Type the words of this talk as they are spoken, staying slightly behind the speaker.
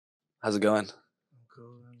How's it going?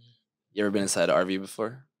 Cool. You ever been inside an RV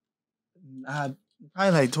before? Probably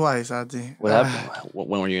like twice, I think. What happened?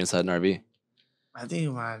 When were you inside an RV? I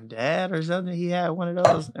think my dad or something, he had one of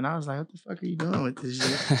those. And I was like, what the fuck are you doing with this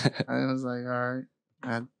shit? And I was like, all right.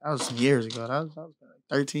 That was some years ago. I was like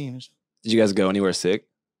 13 or something. Did you guys go anywhere sick?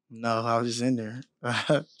 No, I was just in there.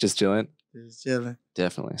 Just chilling? Just chilling.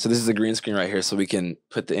 Definitely. So this is a green screen right here, so we can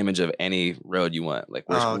put the image of any road you want. Like,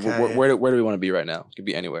 Oh, okay, where do we want to be right now? It could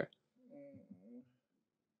be anywhere.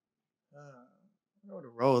 What the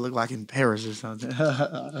road look like in Paris or something.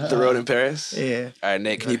 The road in Paris? Yeah. All right,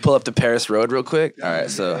 Nate, can you pull up the Paris road real quick? All right,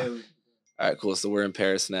 cool. So we're in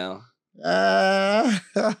Paris now. Can't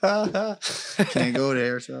go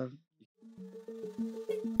there, so.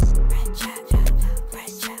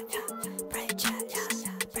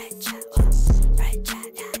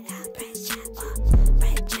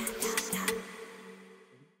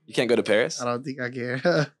 You can't go to Paris? I don't think I can.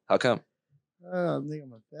 How come? I think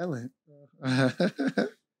I'm a felon.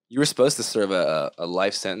 You were supposed to serve a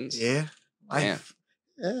life sentence? Yeah. Life.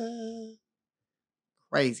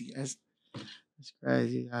 Crazy. That's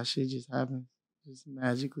crazy. How shit just happened. Just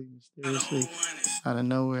magically, mysteriously, out of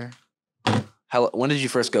nowhere. When did you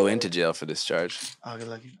first go into jail for this charge? I'll get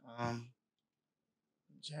lucky.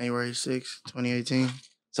 January 6th, 2018.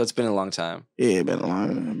 So it's been a long time. Yeah, been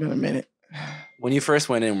a minute. When you first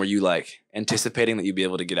went in, were you like anticipating that you'd be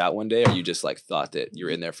able to get out one day, or you just like thought that you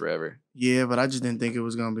were in there forever? Yeah, but I just didn't think it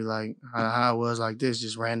was gonna be like how it was like this,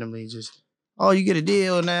 just randomly, oh, you get a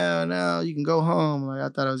deal now you can go home. Like I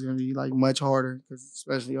thought it was gonna be like much harder, because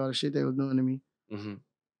especially all the shit they were doing to me. Mm-hmm.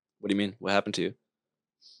 What do you mean? What happened to you?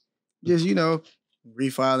 Just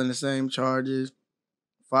refiling the same charges,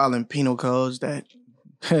 filing penal codes that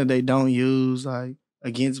they don't use like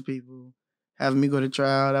against people. Having me go to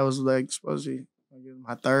trial, that was like supposed to be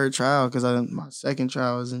my third trial, because my second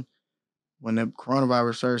trial was when the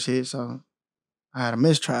coronavirus first hit, so I had a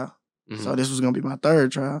mistrial. Mm-hmm. So this was gonna be my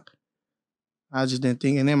third trial. I just didn't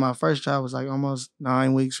think, and then my first trial was like almost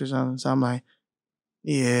 9 weeks or something. So I'm like,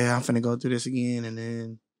 yeah, I'm finna go through this again, and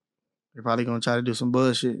then they're probably gonna try to do some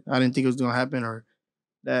bullshit. I didn't think it was gonna happen, or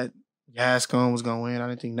that Gascon was gonna win. I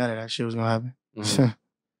didn't think none of that shit was gonna happen. Mm-hmm.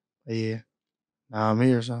 But yeah, now I'm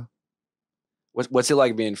here, so. What's it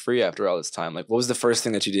like being free after all this time? Like, what was the first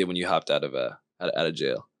thing that you did when you hopped out of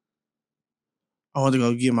jail? I went to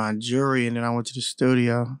go get my jewelry, and then I went to the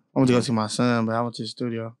studio. I went to go see my son, but I went to the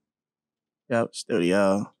studio. Yep,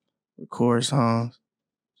 studio. Record songs.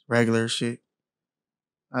 Regular shit.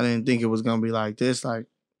 I didn't think it was gonna be like this. Like,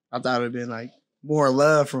 I thought it'd been like more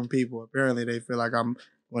love from people. Apparently, they feel like I'm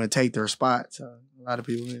gonna take their spot. So a lot of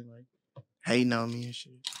people been like hating on me and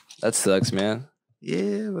shit. That sucks, man.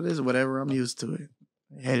 Yeah, but it's whatever. I'm used to it.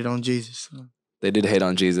 They hated on Jesus. So. They did hate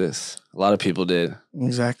on Jesus. A lot of people did.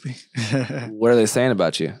 Exactly. What are they saying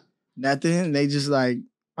about you? Nothing. They just like,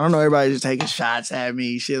 I don't know, everybody just taking shots at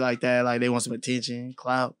me, shit like that. Like they want some attention,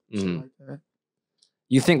 clout, shit like that.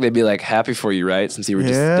 You think they'd be like happy for you, right? Since you were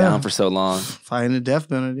just down for so long. Fighting the death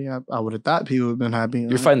penalty. I would have thought people would have been happy.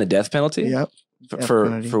 You're fighting the death penalty? Yep.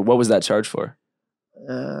 For what was that charge for?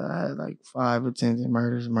 I had like 5 attempted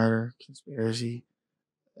murders, murder, conspiracy.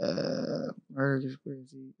 Murder,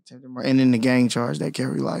 conspiracy, attempted murder, and then the gang charge that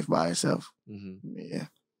carry life by itself. Mm-hmm. Yeah,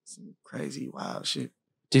 some crazy, wild shit.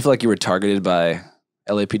 Do you feel like you were targeted by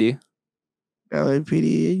LAPD?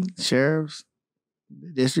 LAPD, sheriffs,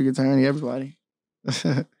 district attorney, everybody.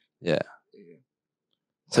 Yeah.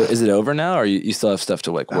 So is it over now, or you still have stuff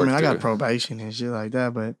to like work? I got probation and shit like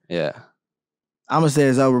that, but yeah, I'm gonna say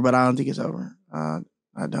it's over, but I don't think it's over. I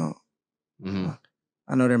don't. Mm-hmm.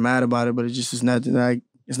 I know they're mad about it, but it just is nothing like.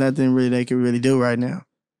 It's nothing really they can really do right now.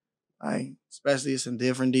 Like, especially it's a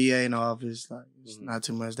different DA in the office. Like, it's not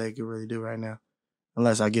too much they can really do right now.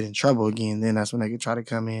 Unless I get in trouble again, then that's when they could try to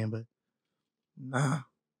come in. But nah,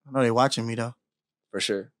 I know they watching me though. For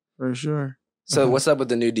sure. For sure. So what's up with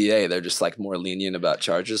the new DA? They're just like more lenient about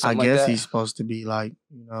charges. I guess he's supposed to be like,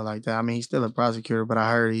 like that. I mean, he's still a prosecutor, but I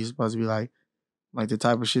heard he's supposed to be like the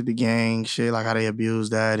type of shit, the gang shit, like how they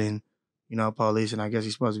abuse that and, police. And I guess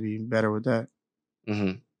he's supposed to be better with that.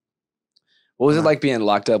 Mm-hmm. What was it like being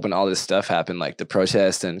locked up when all this stuff happened, like the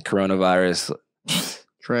protest and coronavirus?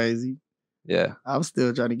 Crazy. Yeah. I'm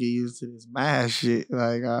still trying to get used to this mask shit.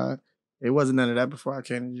 Like, it wasn't none of that before I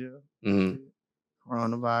came to jail. Mm-hmm.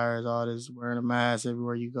 Coronavirus, all this wearing a mask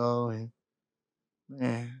everywhere you go. And,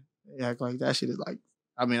 man, they act like that shit is like,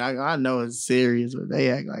 I mean, I know it's serious, but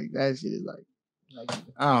they act like that shit is like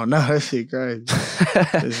I don't know. That shit crazy.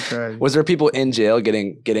 It's crazy. Was there people in jail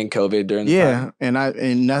getting COVID during the time? Yeah,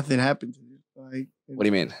 and nothing happened to me. Like, what do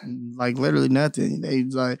you mean? Like literally nothing. They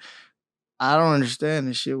like, I don't understand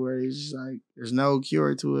this shit where it's just like there's no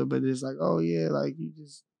cure to it, but it's like, oh yeah, like you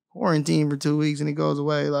just quarantine for 2 weeks and it goes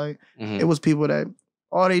away. Like it was people that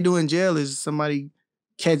all they do in jail is somebody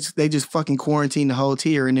they just fucking quarantine the whole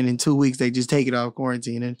tier, and then in 2 weeks they just take it off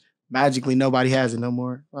quarantine and magically nobody has it no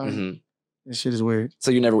more. Like, this shit is weird. So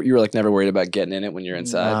you were like never worried about getting in it when you're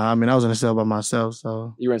inside? Nah, I mean I was in a cell by myself,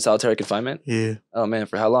 so. You were in solitary confinement? Yeah. Oh man,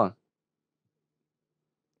 for how long?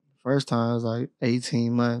 First time it was like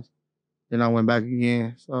 18 months. Then I went back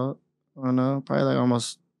again. So I don't know, probably like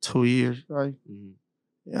almost 2 years, right?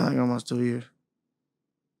 Yeah, like almost 2 years.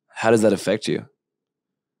 How does that affect you?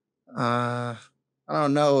 I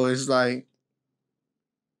don't know. It's like,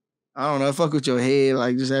 I don't know, fuck with your head,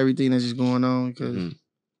 like just everything that's just going on. Because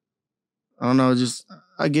I don't know, just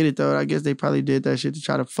I get it though. I guess they probably did that shit to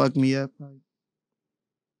try to fuck me up, like,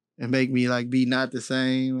 and make me like be not the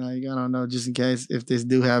same. Like, I don't know, just in case if this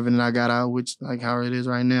do happen and I got out, which like how it is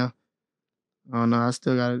right now. I don't know. I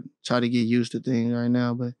still gotta try to get used to things right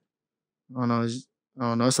now, but I don't know. I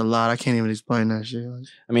don't know. It's a lot. I can't even explain that shit. Like,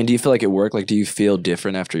 I mean, do you feel like it worked? Like, do you feel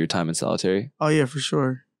different after your time in solitary? Oh yeah, for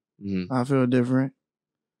sure. I feel different.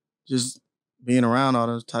 Just being around all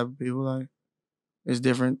those type of people, like it's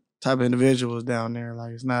different type of individuals down there.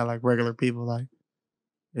 Like it's not like regular people. Like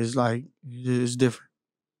it's different.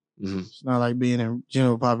 It's not like being in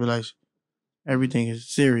general population. Everything is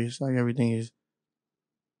serious. Like everything is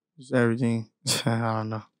just everything. I don't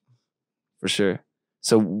know. For sure.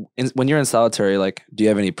 So when you're in solitary, like, do you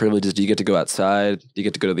have any privileges? Do you get to go outside? Do you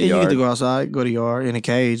get to go to the yard? You get to go outside, go to the yard in a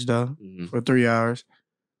cage though for 3 hours.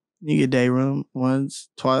 You get day room once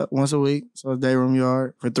a week, so it's day room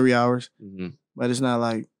yard for 3 hours. But it's not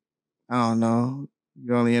like, I don't know,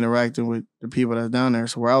 you're only interacting with the people that's down there.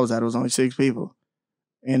 So where I was at, it was only 6 people.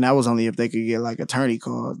 And that was only if they could get like attorney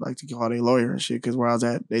calls, like to call their lawyer and shit. Because where I was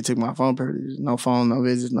at, they took my phone privileges. No phone, no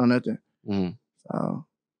visits, no nothing. So,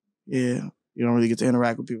 yeah, you don't really get to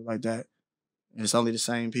interact with people like that. And it's only the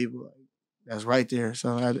same people like, that's right there.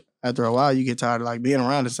 So after a while, you get tired of like being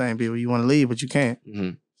around the same people. You want to leave, but you can't.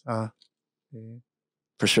 So, yeah.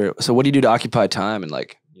 For sure. So what do you do to occupy time and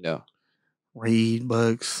like, read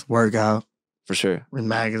books, work out. For sure. Read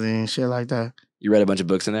magazines, shit like that. You read a bunch of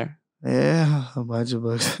books in there? Yeah, a bunch of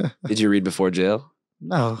books. Did you read before jail?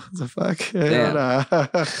 No. What the fuck? Damn. Hell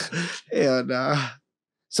nah. Hell nah.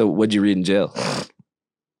 So what'd you read in jail?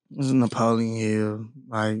 It was Napoleon Hill,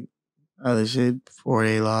 like other shit,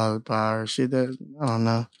 48 Laws of Power, shit that, I don't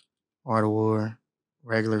know, Art of War,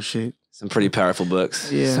 regular shit. Some pretty powerful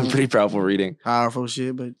books. Yeah. Some pretty powerful reading. Powerful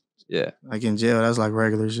shit, but yeah, like in jail, that's like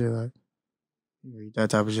regular shit. Like you read that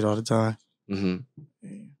type of shit all the time. Yeah.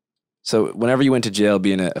 So whenever you went to jail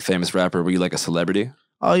being a famous rapper, were you like a celebrity?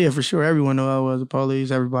 Oh yeah, for sure. Everyone knew I was. The police,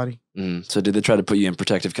 everybody. So did they try to put you in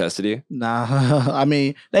protective custody? Nah. I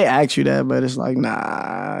mean, they ask you that, but it's like, nah,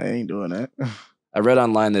 I ain't doing that. I read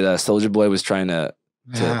online that Soulja Boy was trying to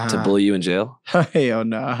bully you in jail. Hell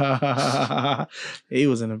nah. He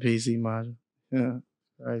was in a PC module. Yeah.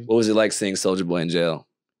 Right. What was it like seeing Soulja Boy in jail?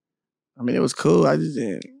 I mean, it was cool. I just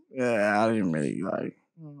didn't. Yeah, I didn't really like.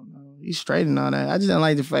 I don't know. He's straight and all that. I just didn't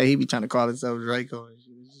like the fact he be trying to call himself Draco and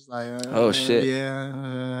shit. It's just like, oh shit.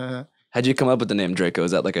 Yeah. How'd you come up with the name Draco?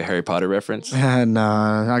 Is that like a Harry Potter reference?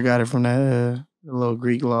 Nah, I got it from that the little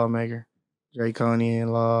Greek lawmaker,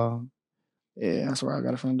 Draconian law. Yeah, that's where I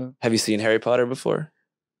got it from though. Have you seen Harry Potter before?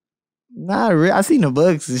 Not really. I seen the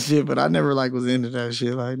books and shit, but I never like was into that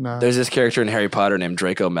shit. Like, nah. There's this character in Harry Potter named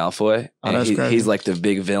Draco Malfoy, and that's crazy. He's like the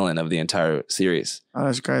big villain of the entire series. Oh,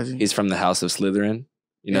 that's crazy. He's from the House of Slytherin.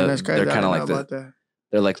 You know, that's crazy. They're kind of like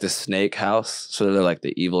they're like the snake house, so they're like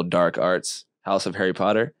the evil dark arts house of Harry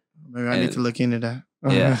Potter. Maybe I need to look into that.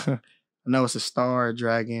 Yeah. I know it's a star, a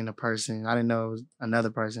dragon, a person. I didn't know it was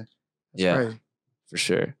another person. That's crazy. For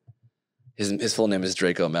sure. His full name is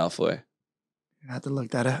Draco Malfoy. I have to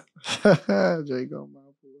look that up. Draco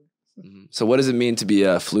Malfoy. So what does it mean to be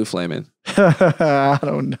flu flaming? I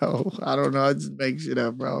don't know. I just make shit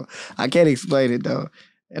up, bro. I can't explain it though,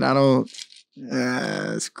 and I don't.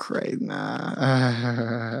 It's crazy.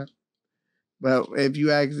 Nah. But if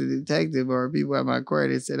you ask the detective or people at my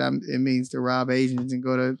court, it said it means to rob Asians and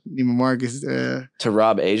go to Neiman Marcus. To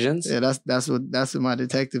rob Asians? Yeah, that's what my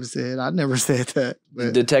detective said. I never said that. But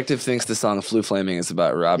the detective thinks the song "Flu Flaming" is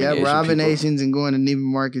about robbing. Yeah, Asian robbing people. Asians and going to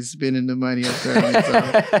Neiman Marcus, spending the money up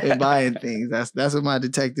there and buying things. That's what my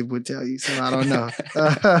detective would tell you. So I don't know.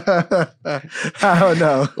 I don't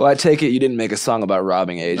know. Well, I take it you didn't make a song about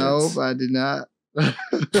robbing Asians. Nope, I did not.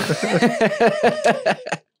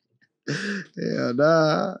 Yeah,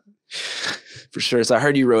 nah. For sure. So I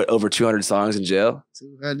heard you wrote over 200 songs in jail.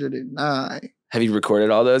 209. Have you recorded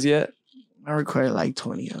all those yet? I recorded like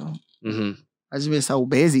 20 of them. I just been so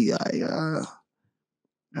busy. Like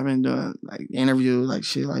I've been doing like interviews, like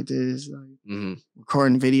shit like this, like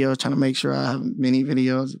recording videos, trying to make sure I have many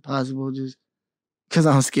videos as possible, just because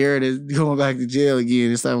I'm scared of going back to jail again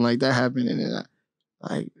and something like that happening. And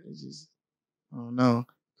it's just, I don't know.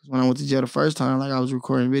 Because when I went to jail the first time, like I was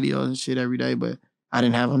recording videos and shit every day, but I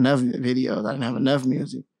didn't have enough videos. I didn't have enough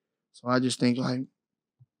music. So I just think like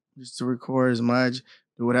just to record as much,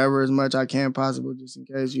 do whatever as much I can possible, just in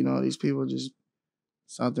case, these people just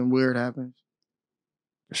something weird happens.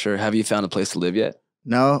 For sure. Have you found a place to live yet?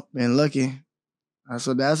 No, been looking.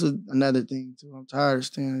 So that's another thing too. I'm tired of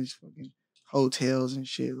staying in these fucking hotels and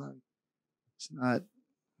shit. Like, I'm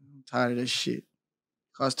tired of this shit.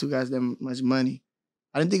 Cost two guys that much money.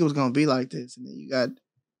 I didn't think it was gonna be like this. And then you got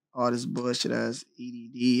all this bullshit as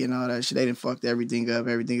EDD and all that shit. They done fucked everything up.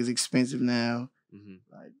 Everything is expensive now.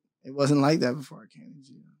 Like, it wasn't like that before I came to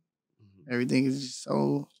jail. Everything is just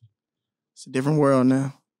it's a different world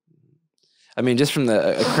now. I mean, just from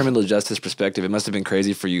a criminal justice perspective, it must have been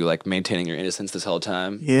crazy for you, like, maintaining your innocence this whole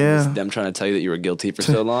time. Yeah. Them trying to tell you that you were guilty for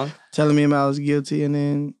so long. Telling me I was guilty, and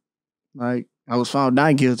then, like, I was found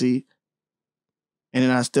not guilty, and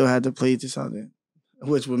then I still had to plead to something,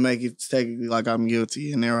 which would make it technically like I'm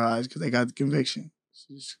guilty in their eyes because they got the conviction. It's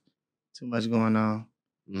just too much going on.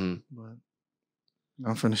 But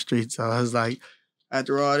I'm from the streets, so I was like,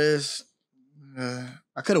 after all this,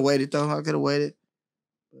 I could have waited, though. I could have waited,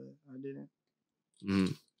 but I didn't.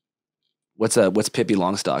 What's Pippi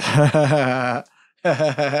Longstock?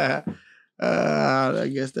 I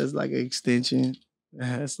guess that's like an extension.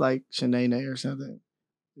 It's like Shanae or something.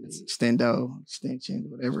 Extendo, extension,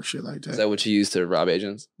 whatever shit like that. Is that what you use to rob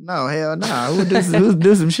agents? No, hell no. Nah. Who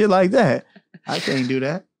do some shit like that? I can't do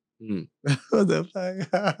that. What the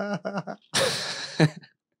fuck?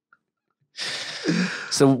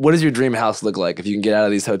 So what does your dream house look like if you can get out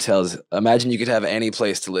of these hotels? Imagine you could have any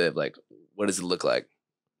place to live. Like, what does it look like?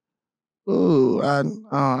 Ooh, I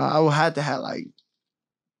would have to have like,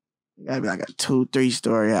 it gotta be like a 2-3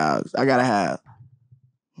 story house. I gotta have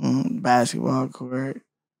basketball court,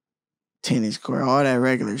 tennis court, all that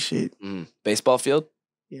regular shit. Baseball field?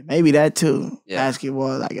 Yeah, maybe that too. Yeah.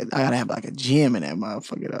 Basketball, like I gotta have like a gym in that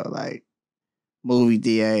motherfucker though, like movie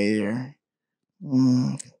theater.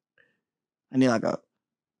 I need like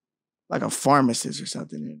a pharmacist or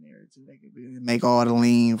something in there to make all the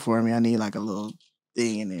lean for me. I need like a little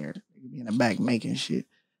thing in there. Be in the back making shit.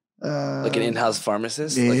 Like an in-house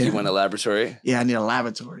pharmacist? Yeah. Like you want a laboratory? Yeah, I need a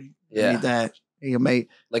laboratory. Yeah. I need that. They can make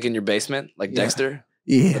like in your basement? Like Dexter?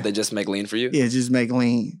 Yeah. But they just make lean for you? Yeah, just make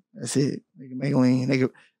lean. That's it. They can make lean. They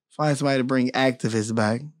could find somebody to bring activists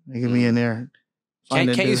back. They can be in there.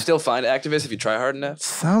 Can't you still find activists if you try hard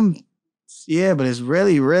enough? Yeah, but it's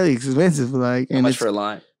really, really expensive. Like, how much for a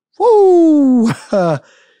line? Woo!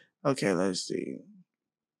 Okay, let's see.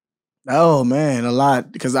 Oh man, a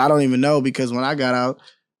lot. Because I don't even know, because when I got out,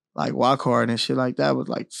 like walk hard and shit like that was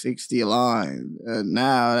like 60 a line.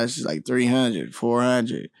 Now that's just like 300,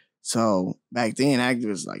 400. So back then,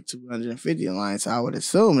 activists like 250 a line. So I would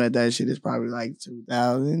assume that shit is probably like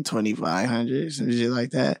 2,000, 2,500, some shit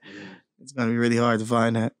like that. It's gonna be really hard to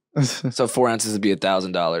find that. So 4 ounces would be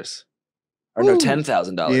 $1,000. Or no,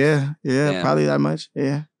 $10,000. Yeah, probably that much.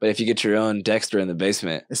 Yeah. But if you get your own Dexter in the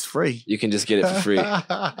basement, it's free. You can just get it for free.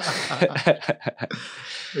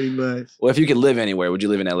 Pretty much. Well, if you could live anywhere, would you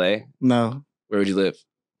live in LA? No. Where would you live?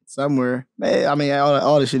 Somewhere. I mean,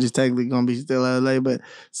 all the shit is technically gonna be still LA, but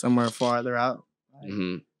somewhere farther out. I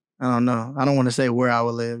don't know. I don't want to say where I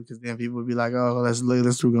would live because then people would be like, "Oh, let's we're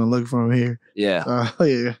gonna look from here." Yeah.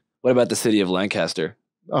 Yeah. What about the city of Lancaster?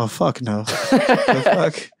 Oh fuck no. The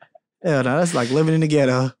fuck. Hell no, that's like living in the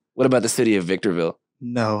ghetto. What about the city of Victorville?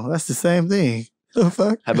 No, that's the same thing. The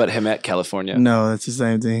fuck? How about Hemet, California? No, that's the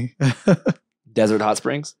same thing. Desert Hot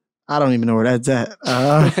Springs? I don't even know where that's at.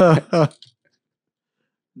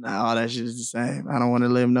 Nah, all that shit is the same. I don't want to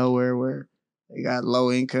live nowhere where they got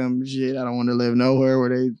low income shit. I don't want to live nowhere where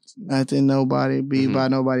they nothing, nobody, be by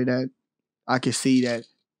nobody that I could see that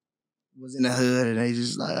was in the hood and they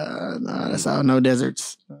just like, nah, that's all. No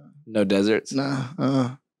deserts. No deserts?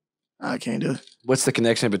 Nah, I can't do it. What's the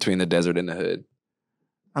connection between the desert and the hood?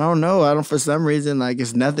 I don't know. For some reason, like,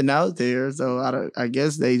 it's nothing out there. So I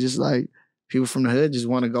guess they just like, people from the hood just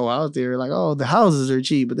want to go out there. Like, oh, the houses are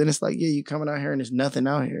cheap. But then it's like, yeah, you coming out here and there's nothing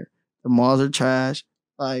out here. The malls are trash.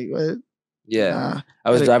 Like, what? Yeah. I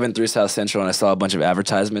was driving through South Central and I saw a bunch of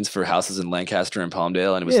advertisements for houses in Lancaster and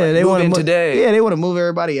Palmdale. And it was they move in today. Yeah, they want to move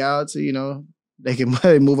everybody out. So, they can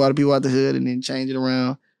move all the people out the hood and then change it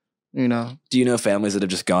around. Do you know families that have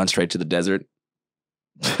just gone straight to the desert?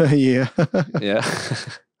 Yeah. Yeah.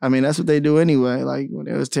 I mean, that's what they do anyway. Like when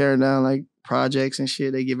they was tearing down like projects and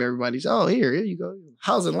shit, they give everybody, here you go,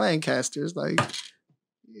 house in Lancaster. It's like,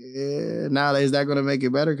 yeah, nowadays that gonna make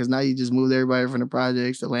it better because now you just moved everybody from the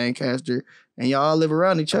projects to Lancaster, and y'all all live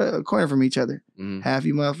around each other, a corner from each other. Half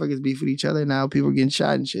you motherfuckers beef with each other. Now people are getting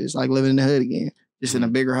shot and shit. It's like living in the hood again, just in a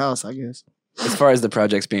bigger house, I guess. As far as the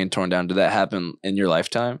projects being torn down, did that happen in your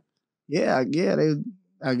lifetime? Yeah.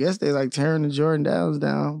 I guess they like tearing the Jordan Downs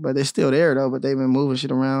down, but they're still there though. But they've been moving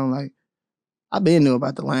shit around. Like I've been knew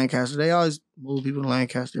about the Lancaster. They always move people to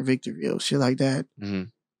Lancaster, Victorville, shit like that.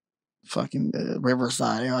 Fucking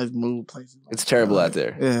Riverside. They always move places. It's terrible out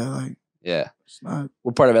there. Yeah, yeah. It's not.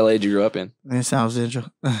 What part of LA did you grow up in? In South Central.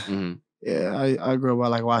 Yeah, I grew up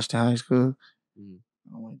at like Washington High School.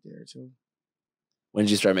 I went there too. When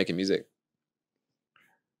did you start making music?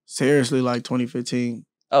 Seriously, like 2015.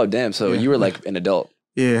 Oh damn! So you were like an adult.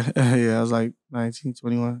 Yeah, I was like 19,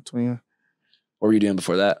 21. What were you doing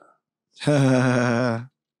before that?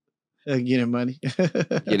 Getting money.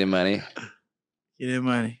 Getting money. Getting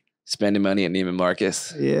money. Spending money at Neiman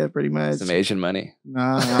Marcus. Yeah, pretty much. Some Asian money.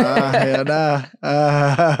 Nah, hell nah.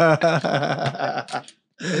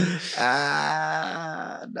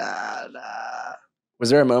 Nah. Was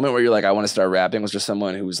there a moment where you're like, I want to start rapping? Was there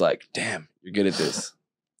someone who was like, damn, you're good at this?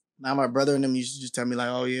 Now my brother and them used to just tell me like,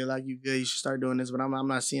 oh yeah, like you good, you should start doing this, but I'm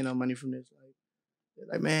not seeing no money from this. Like, they're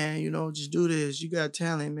like, man, just do this. You got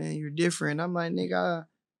talent, man. You're different. I'm like, nigga,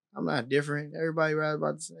 I'm not different. Everybody raps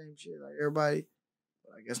about the same shit. Like everybody,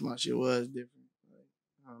 but I guess my shit was different. Like,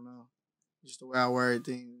 I don't know, just the way I word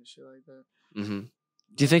things and shit like that.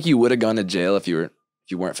 Do you think you would have gone to jail if you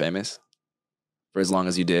weren't famous for as long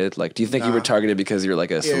as you did? Like, do you think you were targeted because you're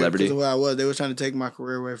like a celebrity? Because of what I was, they were trying to take my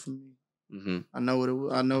career away from me. I know what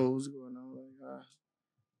was going on. Like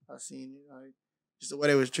I seen it. Like just the way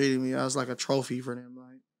they was treating me, I was like a trophy for them.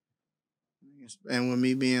 Like, and with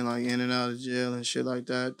me being like in and out of jail and shit like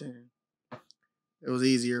that, then it was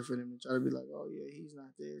easier for them to try to be like, oh yeah, he's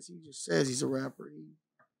not this. He just says he's a rapper.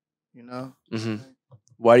 Like,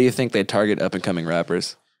 why do you think they target up and coming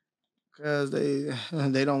rappers? Because they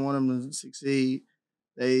don't want them to succeed.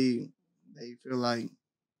 They feel like,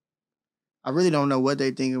 I really don't know what they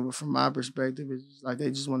think of it from my perspective. It's just like they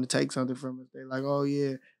just want to take something from us. They like, oh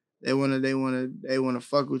yeah, they wanna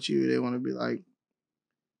fuck with you. They wanna be like,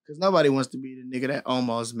 because nobody wants to be the nigga that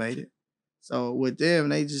almost made it. So with them,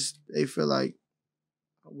 they feel like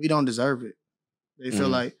we don't deserve it. They feel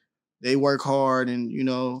like they work hard and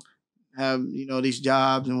have these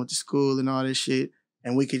jobs and went to school and all this shit,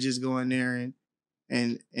 and we could just go in there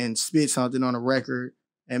and spit something on a record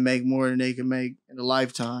and make more than they can make in a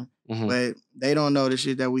lifetime. But they don't know the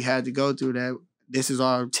shit that we had to go through, that this is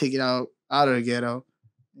our ticket out of the ghetto.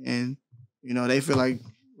 And, they feel like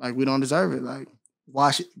we don't deserve it. Like,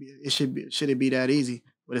 why should it be that easy?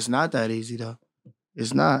 But it's not that easy though.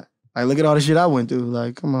 It's not. Like, look at all the shit I went through.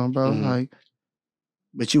 Like, come on, bro. Like,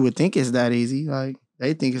 but you would think it's that easy. Like,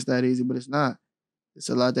 they think it's that easy, but it's not. It's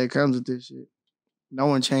a lot that comes with this shit. No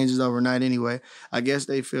one changes overnight anyway. I guess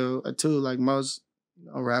they feel too, like most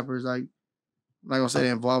rappers, like, I'm not gonna say they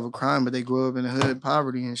involve a crime, but they grew up in the hood,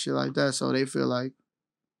 poverty and shit like that. So they feel like,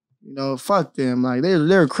 fuck them. Like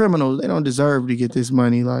they're criminals. They don't deserve to get this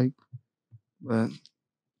money. Like, but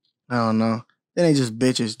I don't know. Then they just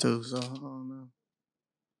bitches too. So I don't know.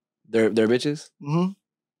 They're bitches?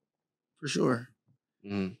 For sure.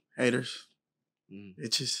 Haters.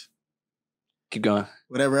 Bitches. Keep going.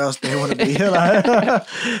 Whatever else they want to be. Like,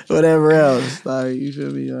 whatever else. Like, you feel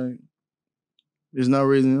me? Like, there's no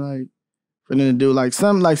reason like for them to do like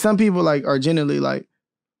some people like are genuinely like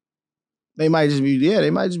they might just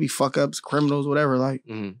be fuck ups, criminals, whatever. Like,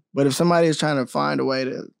 but if somebody is trying to find a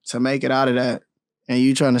way to make it out of that, and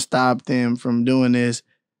you trying to stop them from doing this,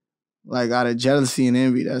 like out of jealousy and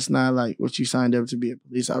envy, that's not like what you signed up to be a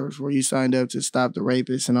police officer for. You signed up to stop the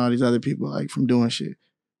rapists and all these other people like from doing shit,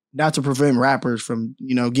 not to prevent rappers from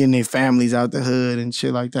getting their families out the hood and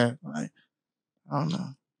shit like that. Like, I don't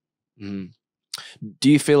know. Do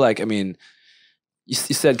you feel like, I mean, you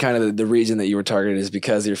said kind of the reason that you were targeted is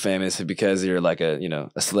because you're famous and because you're like a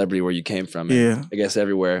celebrity where you came from. And I guess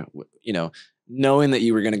everywhere, knowing that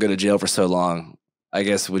you were going to go to jail for so long, I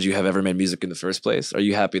guess, would you have ever made music in the first place? Are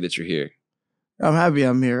you happy that you're here? I'm happy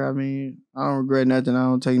I'm here. I mean, I don't regret nothing. I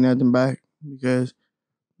don't take nothing back because,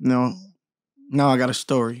 now I got a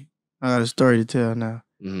story. I got a story to tell now.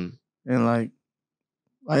 And like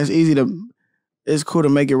it's cool to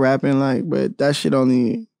make it rapping, like, but that shit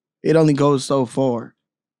only goes so far.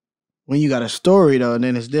 When you got a story though,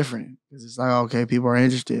 then it's different. Because it's like, okay, people are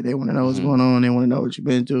interested. They want to know what's going on. They want to know what you've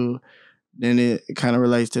been through. Then it kind of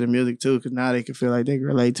relates to the music too, because now they can feel like they can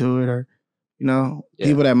relate to it, or you know,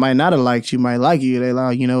 people that might not have liked you might like you. They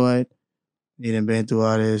like, you know what? You done been through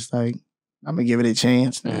all this. Like, I'm gonna give it a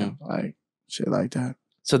chance now. Like, shit like that.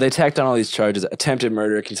 So they tacked on all these charges: attempted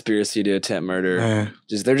murder, conspiracy to attempt murder.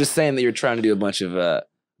 They're just saying that you're trying to do a bunch of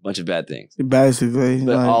bad things. Basically,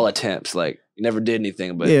 but like, all attempts. Like you never did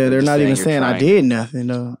anything. But they're not even saying I did nothing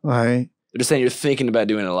though. Like they're just saying you're thinking about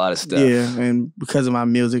doing a lot of stuff. Yeah, and because of my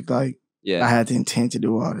music, like I had the intent to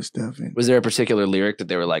do all this stuff. And was there a particular lyric that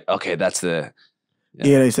they were like, okay, that's the?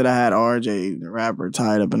 Yeah, they said I had RJ, the rapper,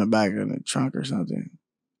 tied up in the back of the trunk or something.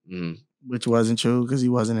 Which wasn't true because he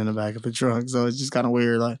wasn't in the back of the trunk. So it's just kind of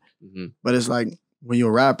weird. Like, but it's like when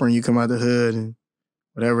you're a rapper and you come out the hood and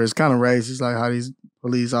whatever, it's kind of racist, like how these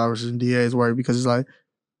police officers and DAs work because it's like,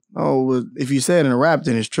 oh, well, if you say it in a rap,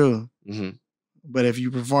 then it's true. But if you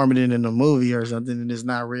perform it in a movie or something, then it's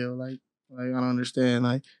not real. Like I don't understand.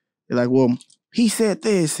 Like, they're like, well, he said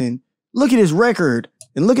this and look at his record.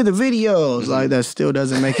 And look at the videos. Like, that still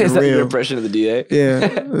doesn't make it Is real. Is that your impression of the DA? Yeah.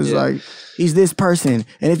 It's like, he's this person.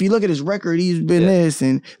 And if you look at his record, he's been this.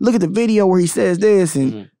 And look at the video where he says this.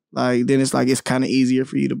 And like, then it's like, it's kind of easier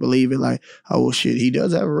for you to believe it. Like, oh, well, shit, he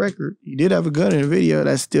does have a record. He did have a gun in the video.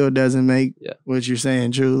 That still doesn't make what you're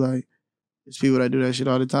saying true. Like, there's people that do that shit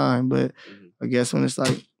all the time. But I guess when it's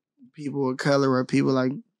like people of color or people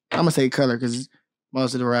like, I'm going to say color because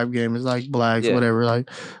most of the rap game is like blacks, whatever. Like,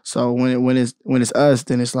 so when it's us,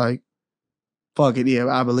 then it's like, fuck it,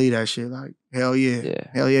 I believe that shit. Like, hell yeah,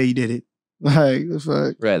 you did it. Like, the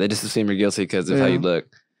fuck. Right, they just assume you're guilty because of how you look.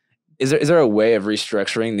 Is there a way of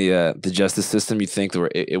restructuring the justice system? You think where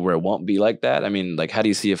it won't be like that? I mean, like, how do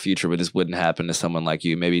you see a future where this wouldn't happen to someone like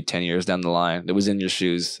you? Maybe 10 years down the line, that was in your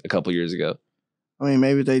shoes a couple years ago. I mean,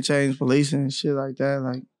 maybe if they change policing and shit like that,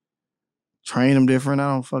 like train them different.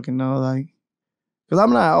 I don't fucking know, like. Cause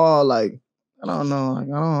I'm not all like, I don't know, like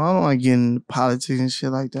I don't like getting into politics and shit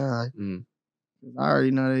like that. Like, I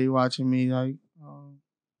already know they watching me. Like, I don't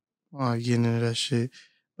like getting into that shit.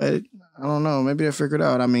 But I don't know. Maybe they'll figure it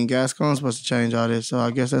out. I mean, Gascon's supposed to change all this, so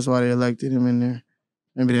I guess that's why they elected him in there.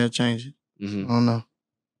 Maybe they'll change it. I don't know.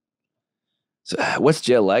 So, what's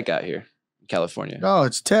jail like out here in California? Oh,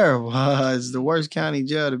 it's terrible. It's the worst county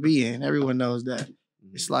jail to be in. Everyone knows that.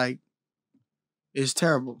 It's like, it's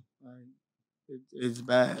terrible. It's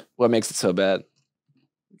bad. What makes it so bad?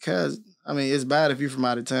 Because, I mean, it's bad if you're from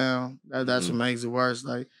out of town. That's what makes it worse.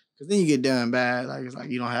 Like, because then you get done bad. Like, it's like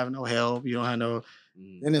you don't have no help. You don't have no...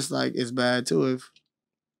 Then it's like, it's bad, too, if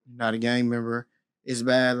you're not a gang member. It's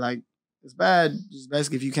bad, like, it's bad just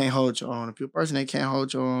basically if you can't hold your own. If you're a person that can't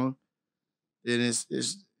hold your own, then it's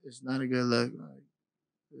not a good look.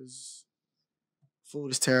 Like,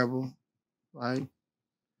 food is terrible. Like,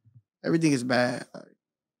 everything is bad. Like,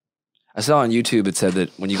 I saw on YouTube it said that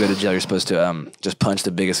when you go to jail, you're supposed to just punch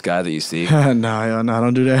the biggest guy that you see. No,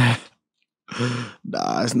 don't do that.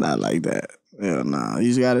 Nah, it's not like that. Hell nah.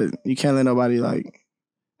 You just you can't let nobody like.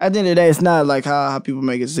 At the end of the day, it's not like how people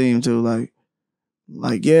make it seem too. Like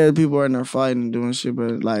yeah, people are in there fighting and doing shit,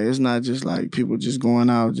 but like it's not just like people just going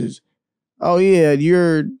out just. Oh yeah,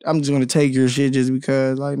 I'm just gonna take your shit just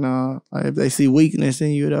because. Like nah, like if they see weakness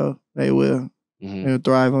in you though, they will. They'll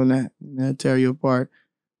thrive on that. And they'll tear you apart.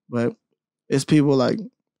 But it's people like,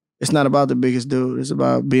 it's not about the biggest dude. It's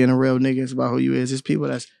about being a real nigga. It's about who you is. It's people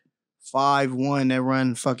that's 5'1" that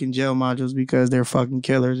run fucking jail modules because they're fucking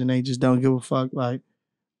killers and they just don't give a fuck. Like,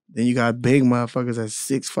 then you got big motherfuckers that's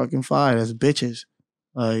 6'5" that's bitches.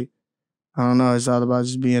 Like, I don't know. It's all about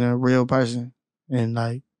just being a real person. And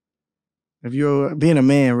like, if you're being a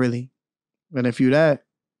man, really. But if you that,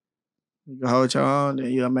 you can hold your own,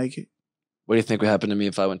 then you'll make it. What do you think would happen to me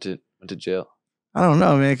if I went to jail? I don't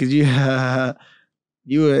know, man, because you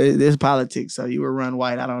were, it's politics, so you were run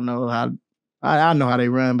white. I don't know how, I know how they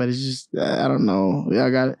run, but it's just, I don't know.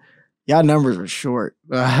 Y'all numbers are short.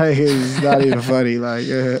 Like, it's not even funny. Like,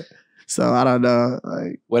 so I don't know.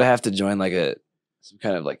 Like, would I have to join like some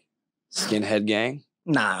kind of like skinhead gang?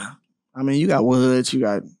 Nah. I mean, you got Woods, you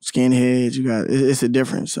got skinheads, it's a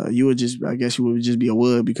difference. So I guess you would just be a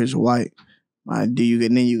Wood because you're white. And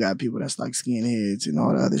then you got people that's like skinheads and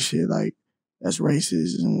all the other shit, like, that's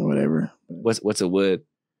racist and whatever. What's a Wood?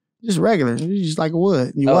 Just regular. You're just like a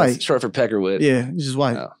Wood. You white. It's short for Peckerwood. Yeah, it's just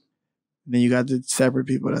white. Oh. Then you got the separate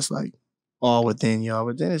people that's like all within y'all.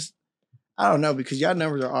 But then it's, I don't know, because y'all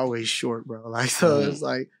numbers are always short, bro. Like, so it's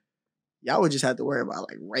like, y'all would just have to worry about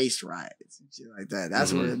like race riots and shit like that.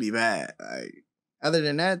 That's where it'd be bad. Like, other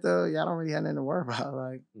than that, though, y'all don't really have nothing to worry about.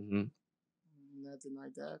 Like, nothing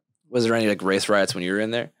like that. Was there any like race riots when you were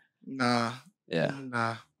in there? Nah. Yeah.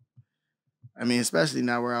 Nah. I mean, especially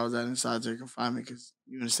now where I was at in solitary confinement, because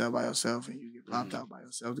you in a cell by yourself and you get locked out by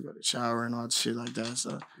yourself to go to the shower and all the shit like that.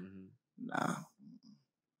 So, Nah.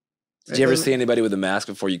 Did you ever see anybody with a mask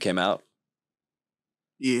before you came out?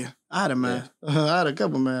 Yeah, I had a mask. Yeah. I had a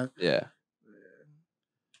couple masks. Yeah.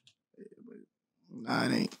 Nah,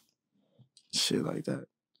 it ain't shit like that.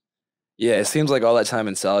 Yeah, it seems like all that time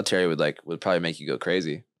in solitary would probably make you go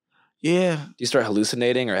crazy. Yeah. Do you start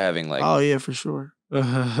hallucinating or having like? Oh yeah, for sure. Get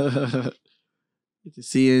to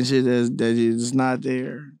see shit that is not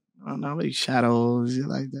there. I don't know, like shadows, shit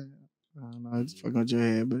like that. I don't know, it's fucking with your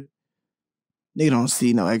head, but nigga don't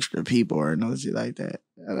see no extra people or no shit like that.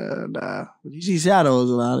 Nah. But you see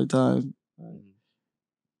shadows a lot of times.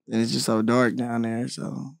 And it's just so dark down there,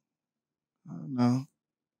 so I don't know.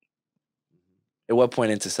 At what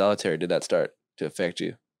point into solitary did that start to affect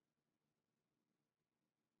you?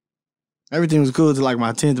 Everything was cool to like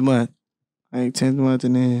my 10th month. Like 10th month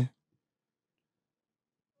and then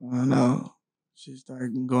I don't know. Shit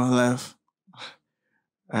started going left.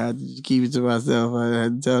 I had to just keep it to myself. I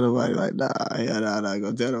had to tell nobody, like, nah, I'm not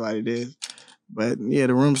gonna tell nobody this. But yeah,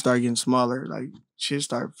 the room started getting smaller. Like, shit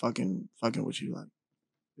started fucking with you. Like,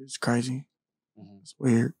 it's crazy. It's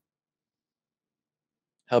weird.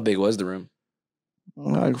 How big was the room?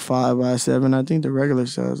 Like 5 by 7. I think the regular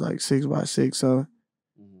cell is like 6 by 6. So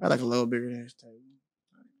I like a little bigger than this table.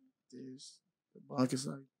 Like this. The bunk is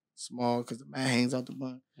like small because the mat hangs out the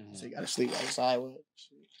bunk. So you gotta sleep like sideways.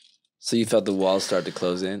 So you felt the walls start to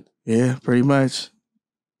close in? Yeah, pretty much.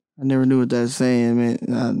 I never knew what that's saying,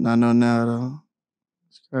 man. I know now, though.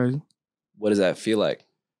 It's crazy. What does that feel like?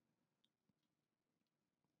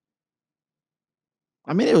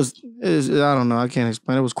 I mean, it was I don't know. I can't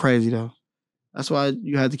explain. It was crazy, though. That's why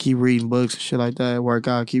you had to keep reading books and shit like that, work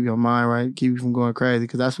out, keep your mind right, keep you from going crazy,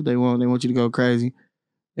 because that's what they want. They want you to go crazy.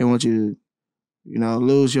 They want you to,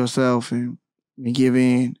 lose yourself and give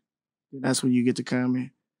in. And that's when you get to come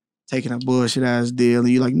in, taking a bullshit ass deal, and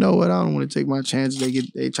you're like, no, what? I don't want to take my chances.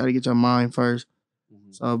 They try to get your mind first.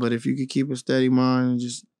 So, but if you could keep a steady mind and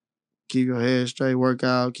just keep your head straight, work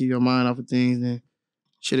out, keep your mind off of things, then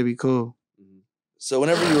shit'll be cool. So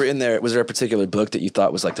whenever you were in there, was there a particular book that you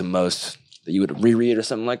thought was like the most that you would reread or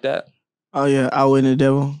something like that? Oh yeah, Outwitting the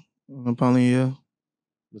Devil, Napoleon Hill.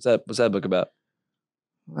 What's that book about?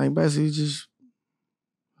 Like basically just,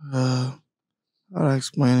 how do I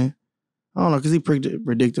explain it? I don't know, because he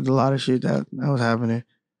predicted a lot of shit that was happening.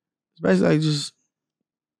 It's basically like just,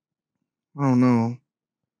 I don't know.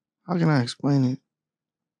 How can I explain it?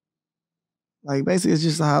 Like basically it's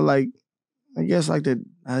just how like, I guess like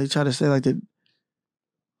how they try to say like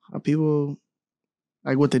how people,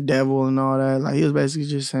 like with the devil and all that, like he was basically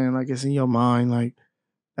just saying like it's in your mind, like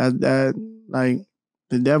that like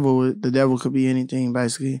the devil could be anything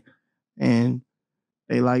basically, and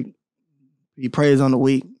they like he preys on the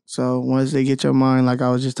weak. So once they get your mind, like I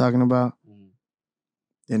was just talking about,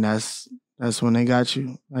 then that's when they got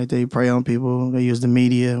you. Like they prey on people, they use the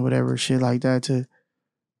media, whatever shit like that to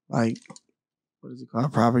like, what is it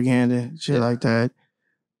called, propaganda, shit like that.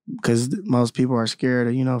 Because most people are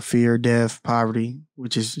scared of, fear, death, poverty,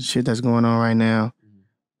 which is shit that's going on right now.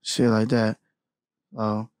 Shit like that.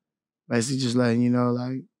 So basically just letting you know,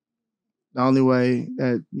 like, the only way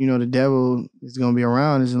that, the devil is going to be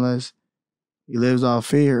around is unless he lives off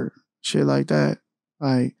fear. Shit like that.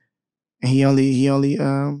 Like, and he only,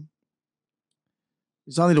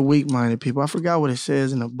 it's only the weak-minded people. I forgot what it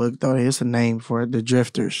says in the book, though. It's a name for it, the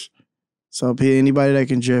drifters. So anybody that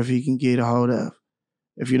can drift, he can get a hold of.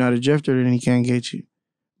 If you're not a drifter, then he can't get you.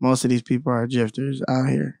 Most of these people are drifters out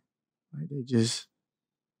here. Like they just,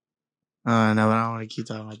 no, I don't want to keep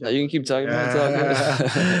talking like that. No, you can keep talking about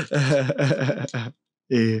it.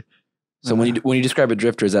 Yeah. So when you describe a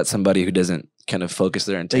drifter, is that somebody who doesn't kind of focus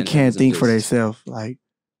their intentions? They can't think for themselves. Like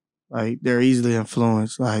they're easily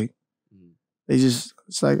influenced. Like they just,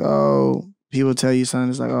 it's like, oh, people tell you something.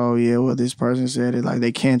 It's like, oh yeah, well this person said it. Like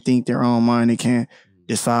they can't think their own mind. They can't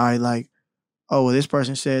decide like, oh, well, this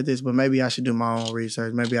person said this, but maybe I should do my own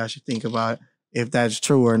research. Maybe I should think about if that's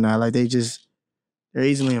true or not. Like they're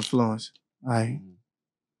easily influenced. Like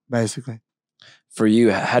basically. For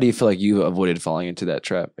you, how do you feel like you avoided falling into that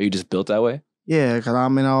trap? Are you just built that way? Yeah, because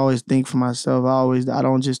I always think for myself. I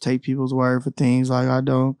don't just take people's word for things. Like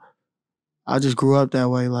I just grew up that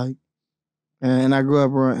way. Like, and I grew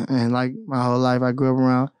up around, and like my whole life, I grew up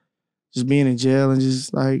around just being in jail and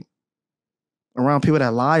just like around people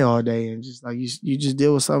that lie all day, and just like you just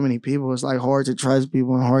deal with so many people. It's like hard to trust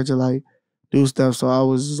people and hard to like do stuff. So I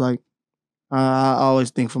was just like, I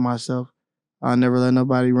always think for myself. I'll never let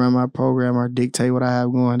nobody run my program or dictate what I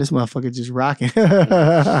have going. This motherfucker just rocking.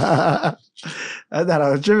 I thought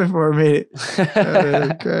I was tripping for a minute.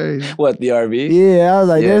 That's crazy. What, the RV? Yeah, I was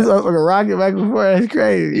like, this motherfucker rocking back and forth. That's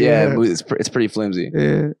crazy. Yeah, it's pretty flimsy.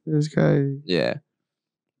 Yeah, it's crazy. Yeah.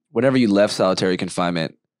 Whenever you left solitary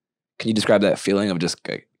confinement, can you describe that feeling of just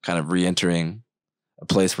kind of re-entering a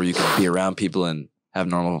place where you can be around people and have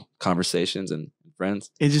normal conversations and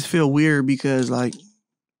friends? It just feel weird because, like,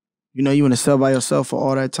 you know, you in a cell by yourself for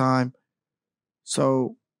all that time.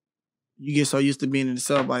 So you get so used to being in the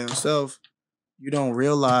cell by yourself, you don't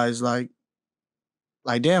realize, like,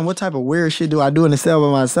 damn, what type of weird shit do I do in the cell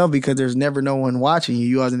by myself? Because there's never no one watching you.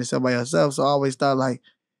 You always in the cell by yourself. So I always thought, like,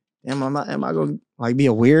 am I gonna like be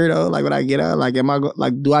a weirdo? Like when I get out, like,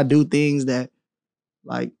 do I do things that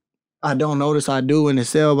like I don't notice I do in the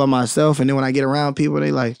cell by myself? And then when I get around people,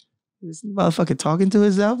 they like, this motherfucker talking to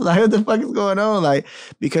himself? Like, what the fuck is going on? Like,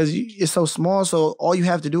 because it's so small, so all you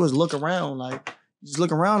have to do is look around. Like, just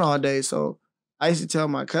look around all day. So I used to tell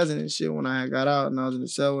my cousin and shit when I got out and I was in the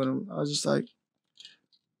cell with him. I was just like,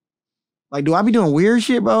 do I be doing weird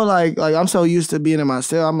shit, bro? Like I'm so used to being in my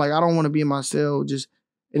cell. I'm like, I don't want to be in my cell.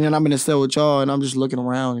 And then I'm in the cell with y'all and I'm just looking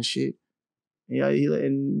around and shit.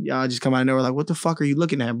 And y'all just come out of nowhere like, what the fuck are you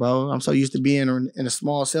looking at, bro? I'm so used to being in a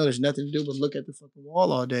small cell. There's nothing to do but look at the fucking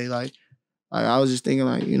wall all day. Like I was just thinking,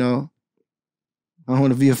 like, you know, I don't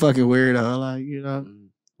want to be a fucking weirdo. Like, you know.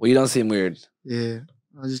 Well, you don't seem weird. Yeah.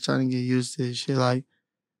 I was just trying to get used to this shit. Like,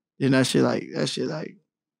 then that shit, like,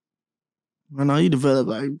 I know you develop,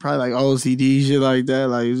 like, probably, like, OCD, shit like that.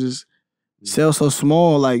 Like, it's just, cell so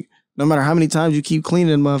small. Like, no matter how many times you keep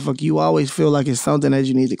cleaning the motherfucker, you always feel like it's something that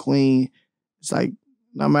you need to clean. It's like,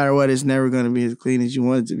 no matter what, it's never going to be as clean as you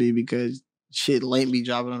want it to be because shit late be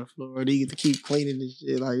dropping on the floor. Or you get to keep cleaning this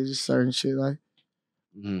shit. Like, it's just certain shit. Like,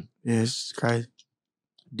 yeah, it's crazy.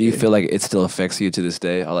 Do you feel like it still affects you to this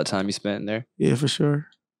day, all that time you spent in there? Yeah, for sure.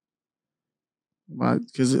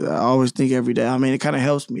 Because I always think every day. I mean, it kind of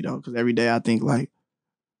helps me, though, because every day I think, like,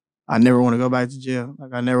 I never want to go back to jail.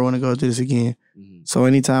 Like, I never want to go through this again. So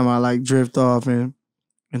anytime I, like, drift off and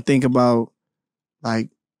think about, like,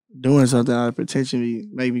 doing something that potentially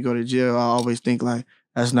make me go to jail, I always think, like,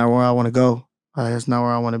 that's not where I want to go. Like, that's not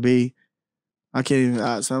where I want to be. I can't even,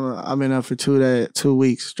 I've been up for 2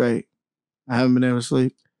 weeks straight. I haven't been able to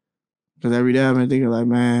sleep. Because every day I've been thinking, like,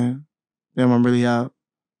 man, damn, I'm really out.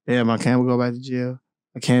 Damn, I can't go back to jail.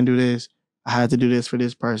 I can't do this. I had to do this for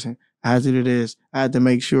this person. I had to do this. I had to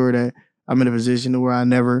make sure that I'm in a position to where I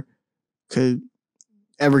never could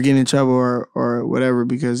ever get in trouble or whatever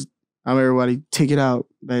because I'm everybody's ticket out,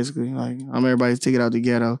 basically. Like, I'm everybody's ticket out the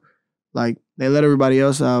ghetto. Like, they let everybody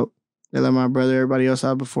else out. They let my brother, everybody else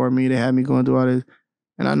out before me. They had me going through all this.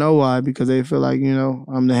 And I know why, because they feel like, you know,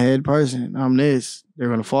 I'm the head person. I'm this. They're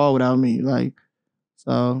going to fall without me. Like,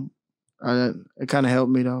 so it kind of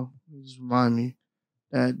helped me, though. It just remind me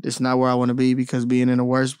that it's not where I want to be because being in the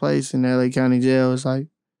worst place in LA County Jail is like,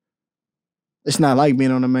 it's not like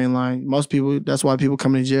being on the main line. Most people, that's why people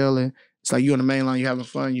come to jail and it's like you on the main line, you having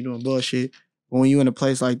fun, you doing bullshit. But when you in a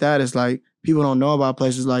place like that, it's like people don't know about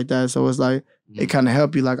places like that. So it's like, it kind of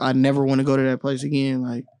help you. Like, I never want to go to that place again.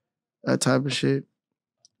 Like, that type of shit.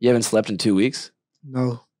 You haven't slept in 2 weeks?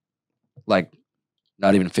 No. Like,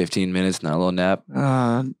 not even 15 minutes, not a little nap?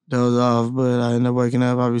 Doze off, but I end up waking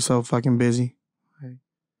up. I'll be so fucking busy. Like,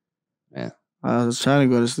 yeah. I was trying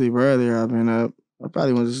to go to sleep earlier. I've been up. I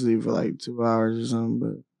probably went to sleep for like 2 hours or something,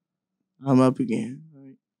 but I'm up again.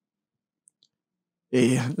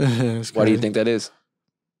 Yeah. Why do you think that is?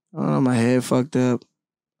 I don't know, my head fucked up.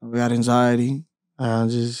 I got anxiety.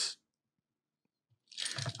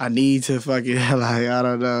 I need to fucking, like, I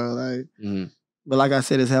don't know. Like, But like I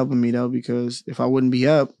said, it's helping me, though, because if I wouldn't be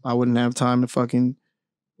up, I wouldn't have time to fucking,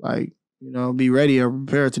 like, you know, be ready or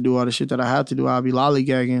prepared to do all the shit that I have to do. I'll be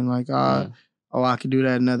lollygagging, like, oh, I can do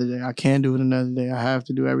that another day. I can't do it another day. I have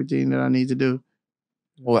to do everything that I need to do.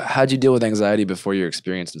 Well, how'd you deal with anxiety before your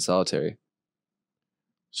experience in solitary?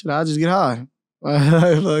 Should I just get high?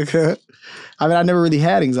 Like, I mean, I never really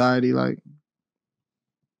had anxiety. Like,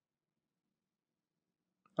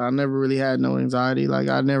 I never really had no anxiety. Like,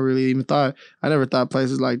 I never really even thought, I never thought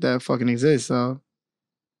places like that fucking exist. So,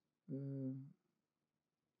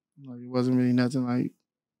 like, it wasn't really nothing like,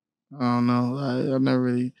 I don't know. I never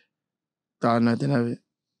really thought nothing of it.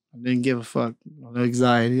 I didn't give a fuck. No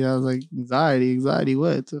anxiety. I was like, anxiety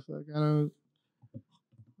what the fuck? I don't know.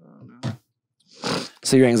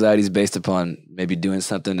 So your anxiety is based upon maybe doing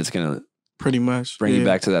something that's going to pretty much bring you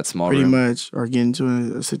back to that small room? Pretty much. Or getting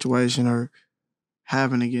into a situation or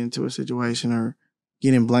having to get into a situation or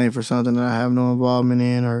getting blamed for something that I have no involvement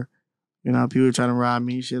in or You know, people trying to rob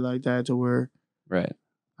me, shit like that, to where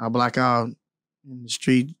I black out in the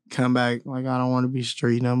street, come back, like, I don't want to be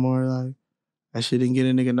street no more. Like, that shit didn't get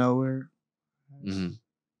a nigga nowhere. Mm-hmm.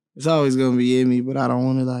 It's always going to be in me, but I don't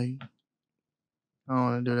want to, like, I don't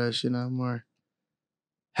want to do that shit no more.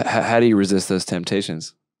 How do you resist those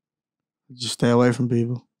temptations? Just stay away from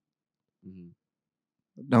people. Mm-hmm.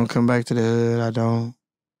 Don't come back to the hood. I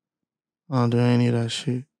don't do any of that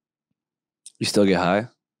shit. You still get high?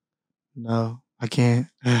 No, I can't.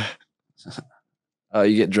 Oh,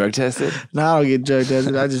 you get drug tested? No, I don't get drug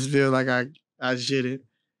tested. I just feel like I shouldn't.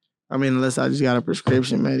 I mean, unless I just got a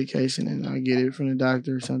prescription medication and I get it from the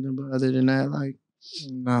doctor or something. But other than that, like,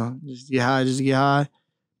 no, just get high.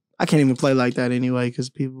 I can't even play like that anyway because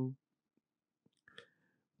people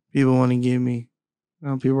want to get me.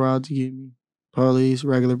 People are out to get me. Police,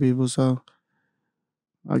 regular people, so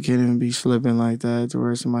I can't even be slipping like that to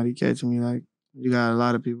where somebody catch me. Like, you got a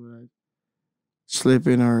lot of people that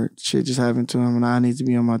slipping or shit just happened to them, and I need to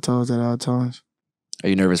be on my toes at all times. Are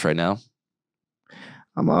you nervous right now?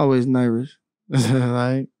 I'm always nervous. Like,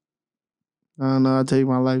 I don't know, I take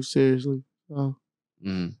my life seriously. So.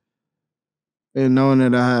 And knowing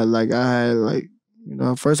that I had, you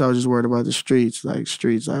know, first I was just worried about the streets. Like,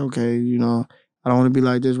 okay, you know, I don't want to be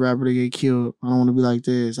like this rapper to get killed. I don't want to be like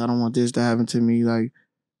this. I don't want this to happen to me. Like,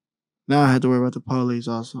 now I have to worry about the police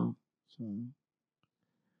also. So,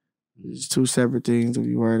 it's two separate things to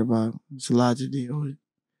be worried about. It's a lot to deal with.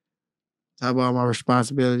 Talk about my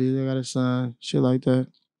responsibilities. I got a son, shit like that.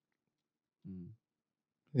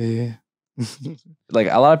 Yeah. Like,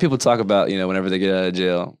 a lot of people talk about, you know, whenever they get out of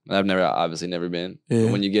jail, and I've obviously never been, but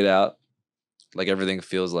when you get out, like, everything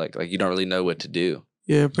feels like you don't really know what to do.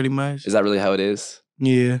 Yeah, pretty much. Is that really how it is?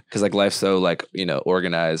 Yeah. Because, like, life's so, like, you know,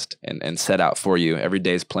 organized and set out for you. Every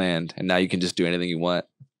day's planned, and now you can just do anything you want.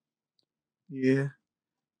 Yeah,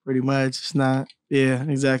 pretty much. It's not. Yeah,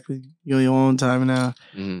 exactly. You're on your own time now.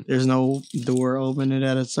 Mm-hmm. There's no door opening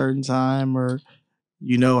at a certain time, or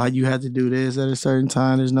you know how you have to do this at a certain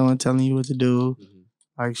time. There's no one telling you what to do,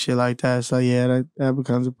 like shit like that. So yeah, that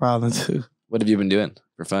becomes a problem too. What have you been doing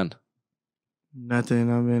for fun?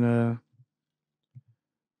 Nothing. I've been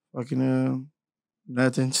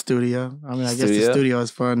nothing. Studio. I mean, I guess the studio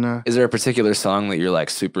is fun now. Is there a particular song that you're like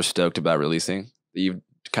super stoked about releasing that you've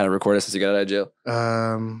kind of recorded since you got out of jail?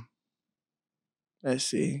 Let's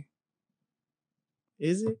see.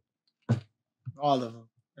 Is it? All of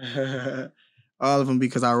them. All of them,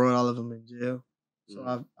 because I wrote all of them in jail.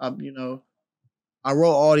 So I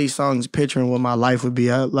wrote all these songs picturing what my life would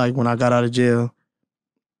be like when I got out of jail.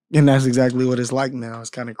 And that's exactly what it's like now. It's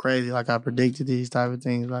kind of crazy. Like, I predicted these type of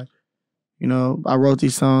things. Like, you know, I wrote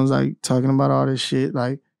these songs, like, talking about all this shit.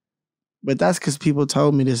 Like, but that's because people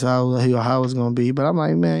told me this, how it was going to be. But I'm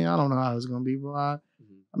like, man, I don't know how it's going to be, bro. I've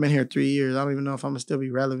been here 3 years. I don't even know if I'm going to still be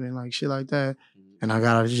relevant, like, shit like that. And I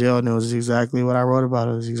got out of jail, and it was exactly what I wrote about.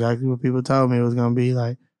 It was exactly what people told me it was going to be,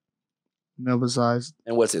 like, you know, besides.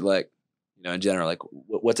 And what's it like, you know, in general? Like,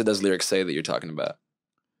 what did those lyrics say that you're talking about?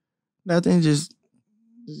 Nothing, just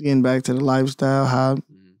getting back to the lifestyle, how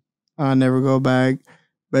I never go back.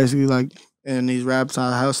 Basically, like, in these raps,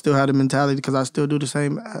 I still have the mentality, because I still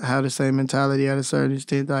have the same mentality at a certain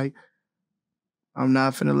extent. Like, I'm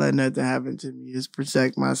not finna let nothing happen to me. Just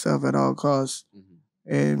protect myself at all costs.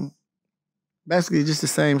 And basically just the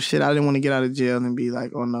same shit. I didn't want to get out of jail and be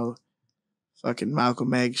like, oh no, fucking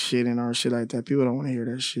Malcolm X shit and all shit like that. People don't want to hear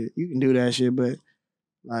that shit. You can do that shit, but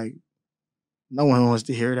like, no one wants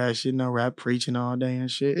to hear that shit. No rap preaching all day and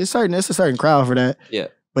shit. It's a certain crowd for that. Yeah.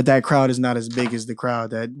 But that crowd is not as big as the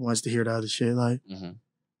crowd that wants to hear the other shit. Like,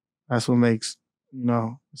 that's what makes, you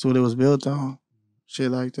know, that's what it was built on.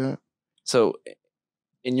 Shit like that. So,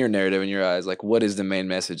 in your narrative, in your eyes, like, what is the main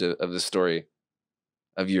message of the story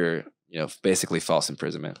of your, you know, basically false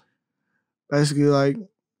imprisonment? Basically, like, you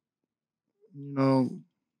know,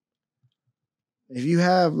 if you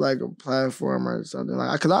have, like, a platform or something,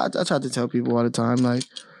 like, because I try to tell people all the time, like,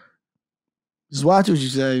 just watch what you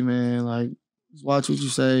say, man. Like, just watch what you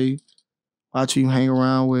say. Watch who you hang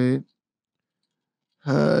around with.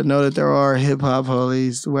 Know that there are hip-hop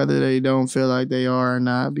police, whether they don't feel like they are or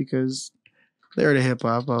not, because they're the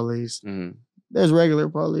hip-hop police. There's regular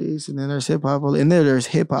police, and then there's hip-hop police, and then there's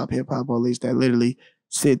hip-hop police that literally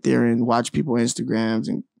sit there and watch people's Instagrams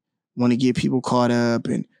and want to get people caught up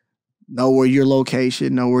and know where your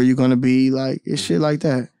location, know where you're going to be. Like, it's shit like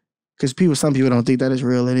that. Because some people don't think that is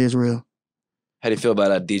real. It is real. How do you feel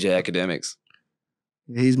about DJ Academics?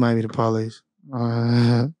 He's might be the police.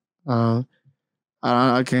 I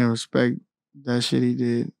can't respect that shit he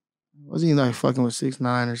did. Wasn't he like fucking with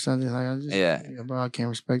 6ix9ine or something? Like, yeah, bro, I can't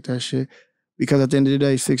respect that shit. Because at the end of the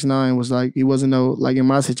day, 6ix9ine was like, he wasn't like in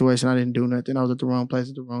my situation, I didn't do nothing. I was at the wrong place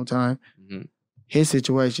at the wrong time. Mm-hmm. His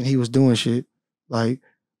situation, he was doing shit. Like,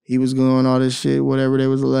 he was doing all this shit, whatever they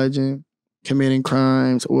was alleging, committing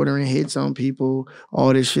crimes, ordering hits on people,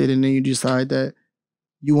 all this shit. And then you decide that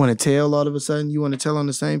you want to tell all of a sudden, you want to tell on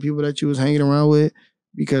the same people that you was hanging around with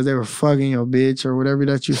because they were fucking your bitch or whatever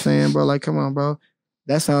that you're saying, bro. Like, come on, bro.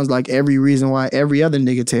 That sounds like every reason why every other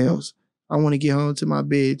nigga tells. I want to get home to my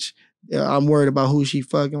bitch. I'm worried about who she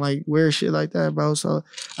fucking, like, weird shit like that, bro. So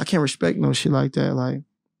I can't respect no shit like that. Like,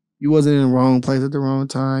 you wasn't in the wrong place at the wrong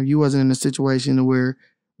time. You wasn't in a situation where,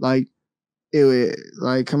 like,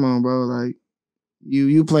 like, come on, bro. Like,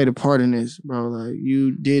 you played a part in this, bro. Like,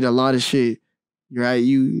 you did a lot of shit. Right?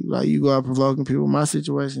 You go out provoking people. My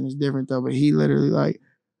situation is different though, but he literally like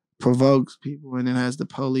provokes people and then has the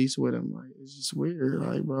police with him. Like, it's just weird.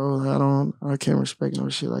 Like, bro, I can't respect no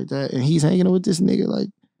shit like that. And he's hanging with this nigga, like,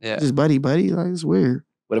 just buddy. Like, it's weird.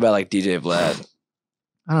 What about like DJ Vlad?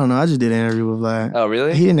 I don't know. I just did an interview with Vlad. Oh,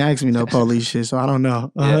 really? He didn't ask me no police shit, so I don't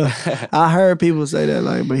know. Yeah. I heard people say that,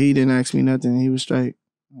 like, but he didn't ask me nothing. He was straight.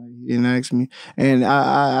 He didn't ask me. And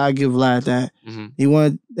I give Vlad that.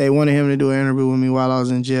 Mm-hmm. They wanted him to do an interview with me while I was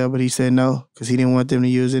in jail, but he said no, because he didn't want them to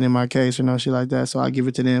use it in my case or no shit like that. So I give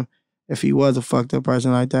it to them. If he was a fucked up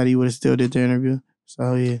person like that, he would have still did the interview.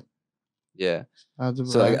 So, yeah. Yeah.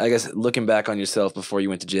 So I guess looking back on yourself before you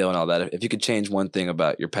went to jail and all that, if you could change one thing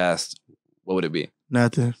about your past, what would it be?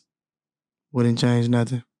 Nothing. Wouldn't change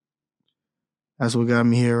nothing. That's what got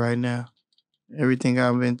me here right now. Everything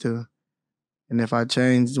I've been through. And if I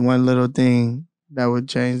changed one little thing, that would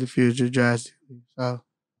change the future drastically. So,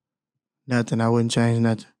 nothing. I wouldn't change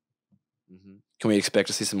nothing. Mm-hmm. Can we expect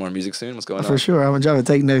to see some more music soon? What's going on? For sure. I'm going to drop a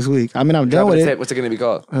tape next week. I mean, I'm done with it. What's it going to be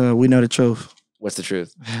called? We Know the Truth. What's the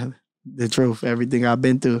truth? The truth. Everything I've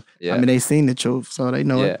been through. Yeah. I mean, they seen the truth, so they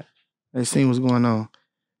know it. They seen what's going on.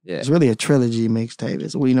 Yeah. It's really a trilogy mixtape.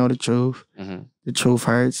 It's We Know the Truth. Mm-hmm. The Truth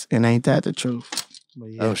Hurts, and Ain't That the Truth?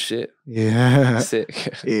 Yeah. Oh, shit. Yeah.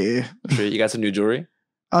 Sick. Yeah. Sure. You got some new jewelry?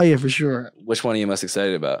 Oh, yeah, for sure. Which one are you most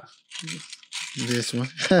excited about? This one.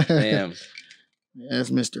 Damn. Yeah, that's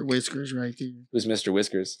Mr. Whiskers right there. Who's Mr.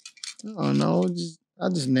 Whiskers? Oh, no. I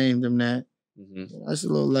just named him that. Mm-hmm. That's a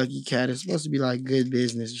little lucky cat. It's supposed to be like good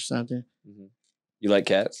business or something. Mm-hmm. You like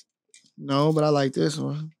cats? No, but I like this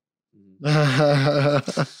one.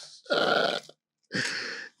 Mm-hmm.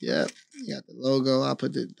 Yeah. You got the logo. I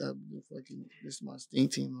put the fucking, this is my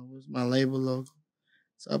Stink Team logo. It's my label logo.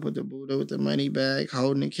 So I put the Buddha with the money bag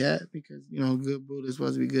holding the cat because, you know, good Buddha is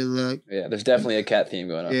supposed to be good luck. Yeah, there's definitely a cat theme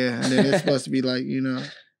going on. Yeah, and then it's supposed to be like, you know,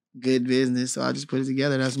 good business. So I just put it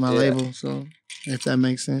together. That's my label. So if that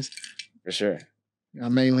makes sense. For sure.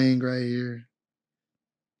 Got Mailing right here.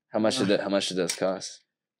 How much did this cost?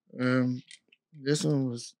 This one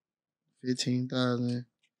was $15,000.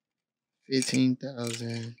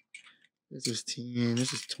 $15,000. This is 10.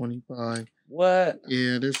 This is 25. What?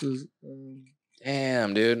 Yeah, this is.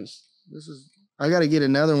 Damn, dude. This is. I gotta get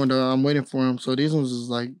another one though. I'm waiting for him. So these ones is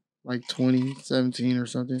like 2017 or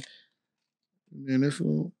something. And then this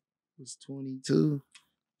one was 22,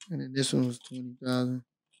 and then this one was 20,000.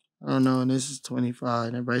 I don't know. And this is 25.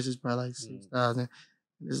 And the brace is probably like 6,000.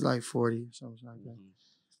 This is like 40 or something like that.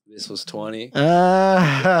 This was 20. This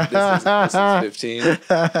is 15. These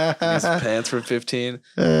pants were 15.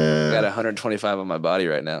 I got 125 on my body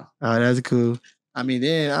right now. Oh, that's cool. I mean,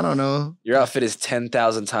 then, I don't know. Your outfit is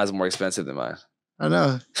 10,000 times more expensive than mine. I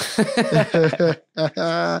know.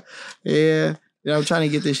 Yeah. You know, I'm trying to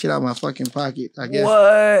get this shit out of my fucking pocket, I guess.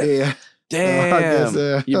 What? Yeah.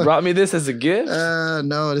 Damn. You brought me this as a gift?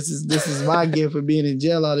 No, this is my gift for being in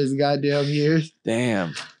jail all this goddamn years.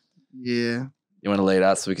 Damn. Yeah. You want to lay it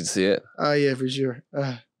out so we can see it? Oh, yeah, for sure.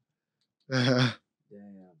 Damn.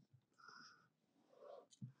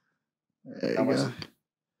 There you go.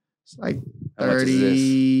 It's like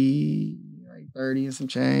 30, like 30 and some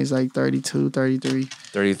change, like 32, 33.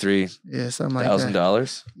 33. Yeah, something like that.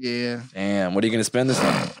 $1,000? Yeah. Damn. What are you going to spend this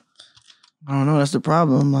on? I don't know. That's the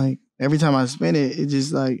problem. Like, every time I spend it, it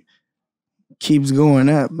just, like, keeps going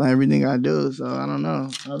up, like, everything I do. So, I don't know.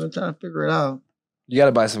 I've been trying to figure it out. You got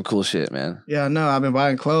to buy some cool shit, man. Yeah, I know. I've been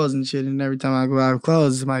buying clothes and shit, and every time I go out of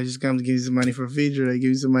clothes, somebody just comes to give you some money for a feature. They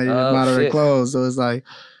give you some money to model their clothes. So, it's like,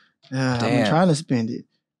 I've been trying to spend it.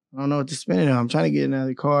 I don't know what to spend it on. I'm trying to get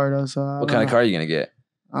another car, though. So what kind of car are you going to get?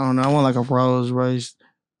 I don't know. I want like a Rolls Royce,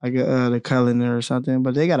 like the Cullinan or something.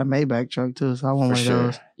 But they got a Maybach truck, too, so I want one of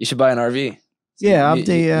those. You should buy an RV. Yeah, I'm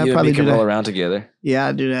thinking you probably can roll around together. Yeah,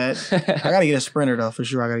 I do that. I got to get a Sprinter, though, for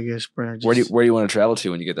sure. I got to get a Sprinter. Where do you want to travel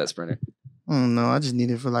to when you get that Sprinter? I don't know. I just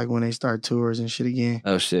need it for like when they start tours and shit again.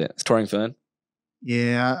 Oh, shit. Is touring fun?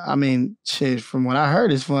 Yeah, I mean, shit, from what I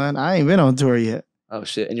heard, it's fun. I ain't been on tour yet. Oh,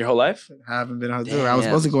 shit. In your whole life? I haven't been on tour. I was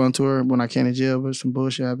supposed to go on tour when I came to jail, but some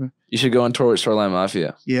bullshit happened. You should go on tour with Shoreline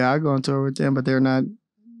Mafia. Yeah, I go on tour with them, but they're not.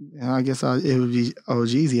 I guess it would be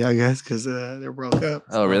Jeezy, I guess, because they're broke up.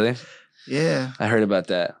 Oh, really? Yeah. I heard about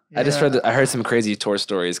that. Yeah. I heard some crazy tour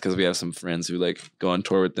stories because we have some friends who like go on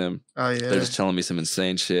tour with them. Oh, yeah. They're just telling me some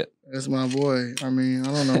insane shit. That's my boy. I mean,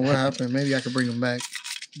 I don't know what happened. Maybe I could bring him back.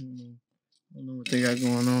 I don't know what they got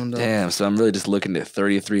going on, though. Damn, so I'm really just looking at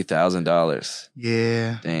 $33,000.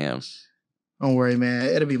 Yeah. Damn. Don't worry, man.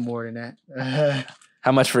 It'll be more than that.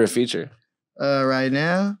 How much for a feature? Right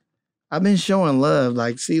now, I've been showing love.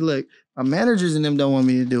 Like, see, look, my managers and them don't want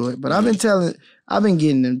me to do it, but I've been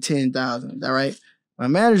getting them 10,000. All right. My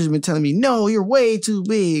manager's been telling me, no, you're way too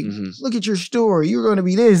big. Look at your story. You're going to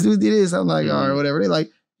be this, do this. I'm like, all right, whatever. They're like,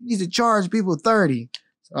 you need to charge people 30.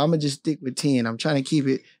 So I'm going to just stick with 10. I'm trying to keep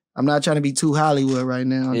it. I'm not trying to be too Hollywood right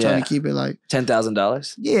now. I'm trying to keep it like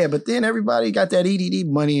 $10,000. Yeah, but then everybody got that EDD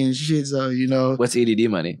money and shit. So what's EDD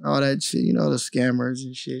money? All that shit. The scammers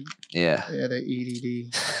and shit. Yeah. Yeah,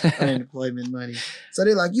 the EDD, unemployment money. So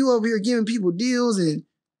they're like, you over here giving people deals and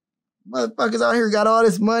motherfuckers out here got all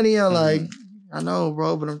this money. I'm like, I know,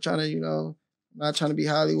 bro, but I'm trying to, I'm not trying to be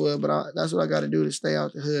Hollywood, but that's what I got to do to stay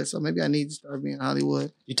out the hood. So maybe I need to start being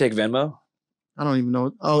Hollywood. You take Venmo? I don't even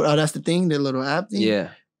know. Oh, that's the thing, the little app thing. Yeah.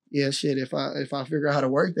 Yeah, shit. If I figure out how to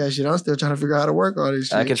work that shit, I'm still trying to figure out how to work all this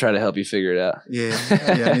shit. I can try to help you figure it out. Yeah,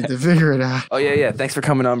 I need to figure it out. Oh yeah. Thanks for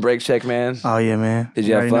coming on Break Check, man. Oh yeah, man. Did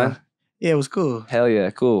you have fun? Yeah, it was cool. Hell yeah,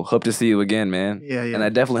 cool. Hope to see you again, man. Yeah. And I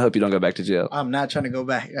definitely hope you don't go back to jail. I'm not trying to go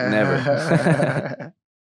back. Never.